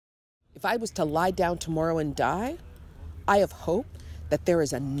If I was to lie down tomorrow and die, I have hope that there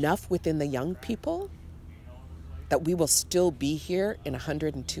is enough within the young people that we will still be here in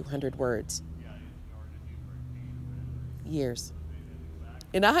 100 and 200 words. Years.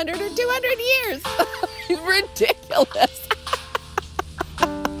 In 100 or 200 years. Ridiculous.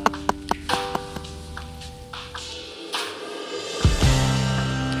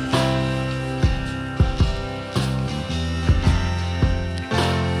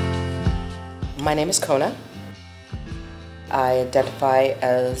 My name is Kona. I identify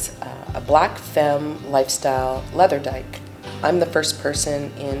as a black femme lifestyle leather dyke. I'm the first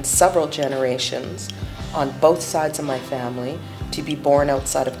person in several generations on both sides of my family to be born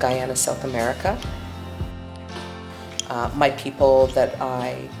outside of Guyana, South America. My people that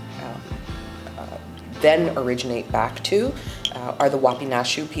I then originate back to are the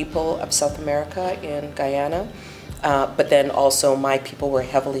Wapinashu people of South America in Guyana. But then also my people were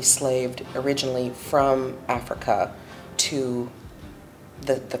heavily slaved originally from Africa to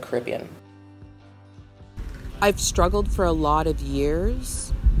the Caribbean. I've struggled for a lot of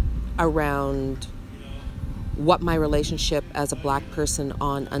years around what my relationship as a black person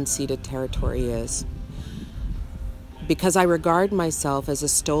on unceded territory is. Because I regard myself as a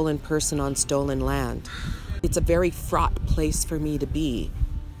stolen person on stolen land. It's a very fraught place for me to be.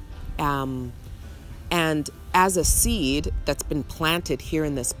 And as a seed that's been planted here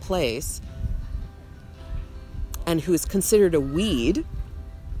in this place and who is considered a weed,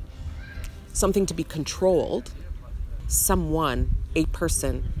 something to be controlled, a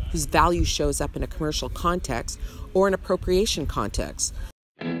person whose value shows up in a commercial context or an appropriation context.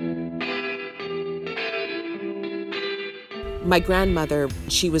 My grandmother,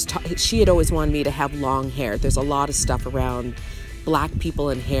 she had always wanted me to have long hair. There's a lot of stuff around black people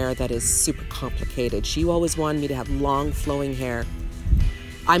and hair that is super complicated. She always wanted me to have long flowing hair.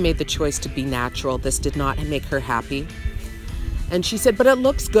 I made the choice to be natural. This did not make her happy. And she said, but it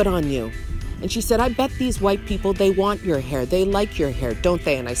looks good on you. And she said, I bet these white people, they want your hair. They like your hair, don't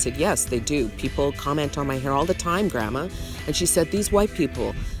they? And I said, yes, they do. People comment on my hair all the time, Grandma. And she said, these white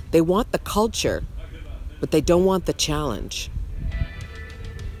people, they want the culture, but they don't want the challenge.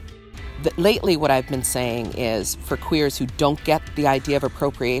 Lately, what I've been saying is, for queers who don't get the idea of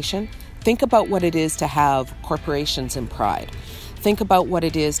appropriation, think about what it is to have corporations in pride. Think about what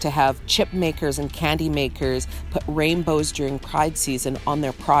it is to have chip makers and candy makers put rainbows during Pride season on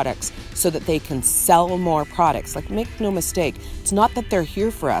their products so that they can sell more products. Like, make no mistake, it's not that they're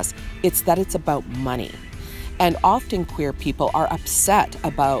here for us, it's that it's about money. And often queer people are upset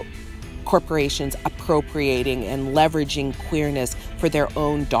about corporations appropriating and leveraging queerness for their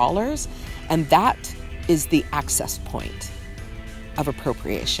own dollars, and that is the access point of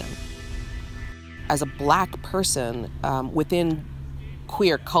appropriation. As a black person within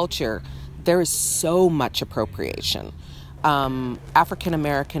queer culture, there is so much appropriation. African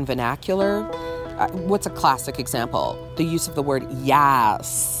American vernacular, what's a classic example? The use of the word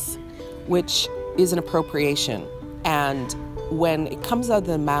yes, which is an appropriation. And when it comes out of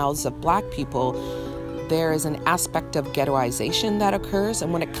the mouths of black people, there is an aspect of ghettoization that occurs.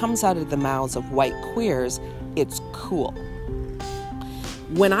 And when it comes out of the mouths of white queers, it's cool.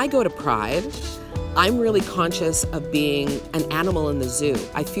 When I go to Pride, I'm really conscious of being an animal in the zoo.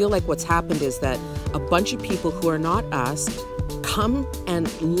 I feel like what's happened is that a bunch of people who are not us come and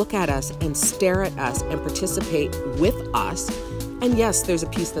look at us and stare at us and participate with us. And yes, there's a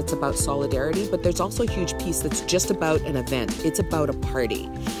piece that's about solidarity, but there's also a huge piece that's just about an event. It's about a party.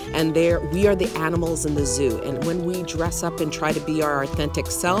 And we are the animals in the zoo. And when we dress up and try to be our authentic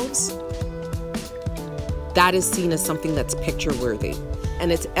selves, that is seen as something that's picture worthy.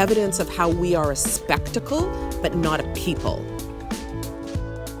 And it's evidence of how we are a spectacle, but not a people.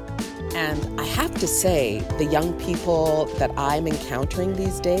 And I have to say, the young people that I'm encountering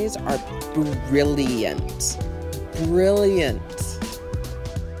these days are brilliant. Brilliant.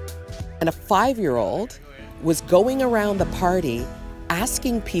 And a 5-year-old was going around the party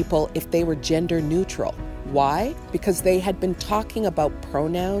asking people if they were gender neutral. Why? Because they had been talking about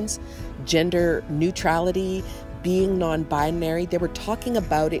pronouns, gender neutrality, being non-binary. They were talking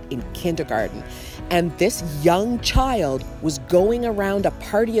about it in kindergarten. And this young child was going around a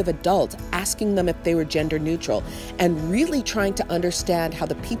party of adults asking them if they were gender neutral and really trying to understand how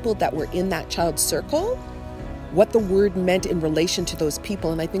the people that were in that child's circle, what the word meant in relation to those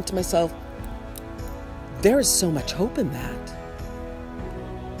people. And I think to myself, there is so much hope in that.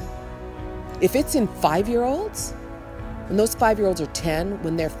 If it's in 5-year-olds, when those 5-year-olds are 10,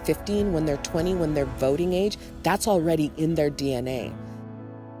 when they're 15, when they're 20, when they're voting age, that's already in their DNA.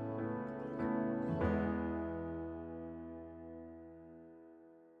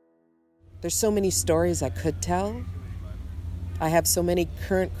 There's so many stories I could tell. I have so many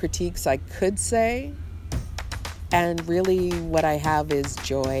current critiques I could say. And really what I have is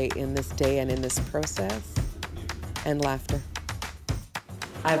joy in this day and in this process and laughter.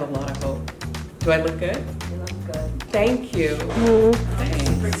 I have a lot of hope. Do I look good? You look good. Thank you.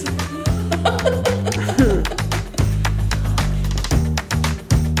 Thanks.